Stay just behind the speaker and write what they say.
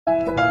Hello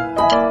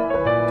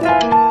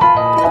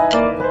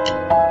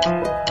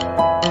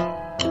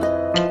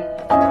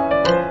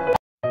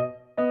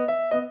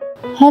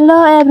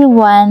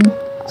everyone!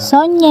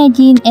 Son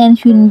YeJin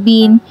and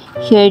Hyun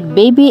shared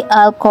baby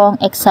Alkong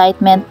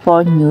excitement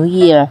for New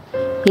Year.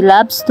 He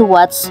loves to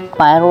watch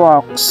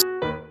fireworks.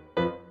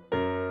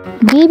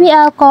 Baby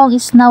Alkong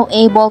is now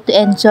able to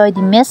enjoy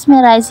the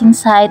mesmerizing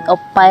sight of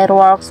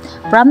fireworks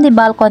from the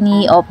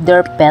balcony of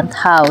their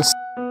penthouse.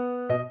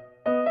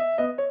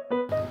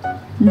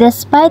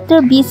 Despite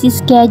their busy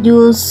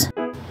schedules,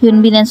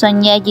 Hyun and Son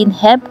YeJin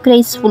have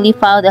gracefully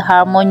found a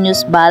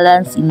harmonious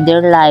balance in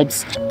their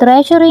lives,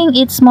 treasuring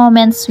its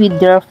moments with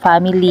their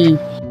family.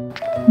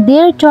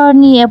 Their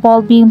journey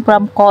evolving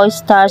from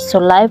co-stars to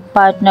life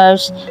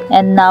partners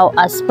and now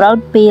as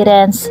proud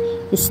parents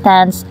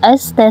stands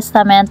as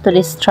testament to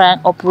the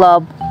strength of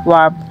love,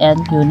 warmth, and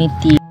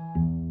unity.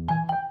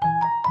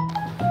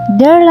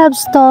 Their love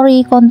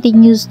story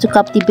continues to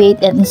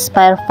captivate and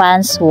inspire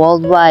fans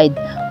worldwide,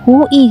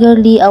 who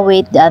eagerly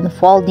await the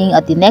unfolding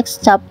of the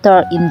next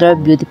chapter in their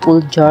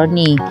beautiful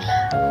journey.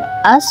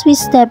 As we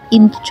step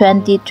into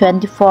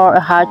 2024, a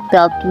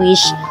heartfelt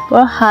wish for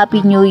a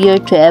Happy New Year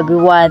to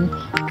everyone,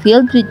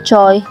 filled with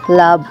joy,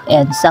 love,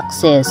 and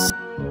success.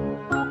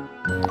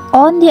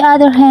 On the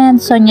other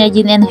hand, Son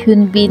YeJin and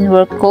Hyun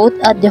were caught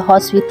at the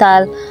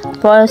hospital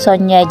for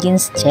Son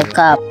YeJin's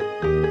checkup.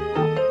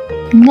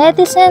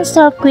 Netizens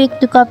are quick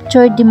to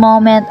capture the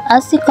moment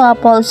as the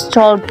couple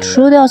strolled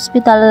through the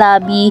hospital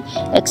lobby,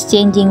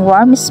 exchanging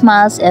warm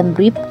smiles and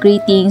brief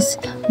greetings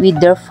with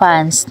their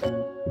fans.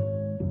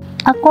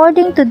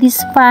 According to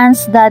these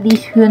fans, Daddy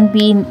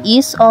Hyun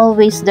is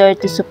always there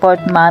to support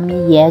Mommy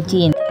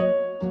YeJin.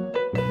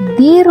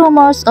 The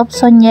rumors of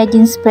Son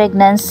YeJin's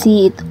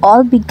pregnancy, it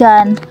all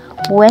began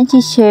when she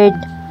shared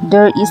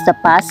there is a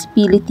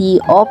possibility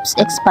of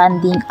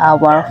expanding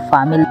our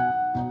family.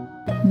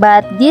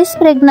 But these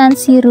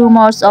pregnancy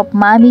rumors of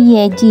Mommy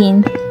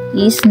YeJin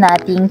is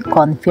nothing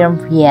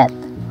confirmed yet.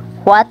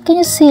 What can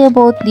you say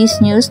about this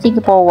news? Thank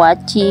you for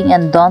watching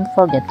and don't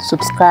forget to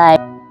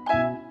subscribe.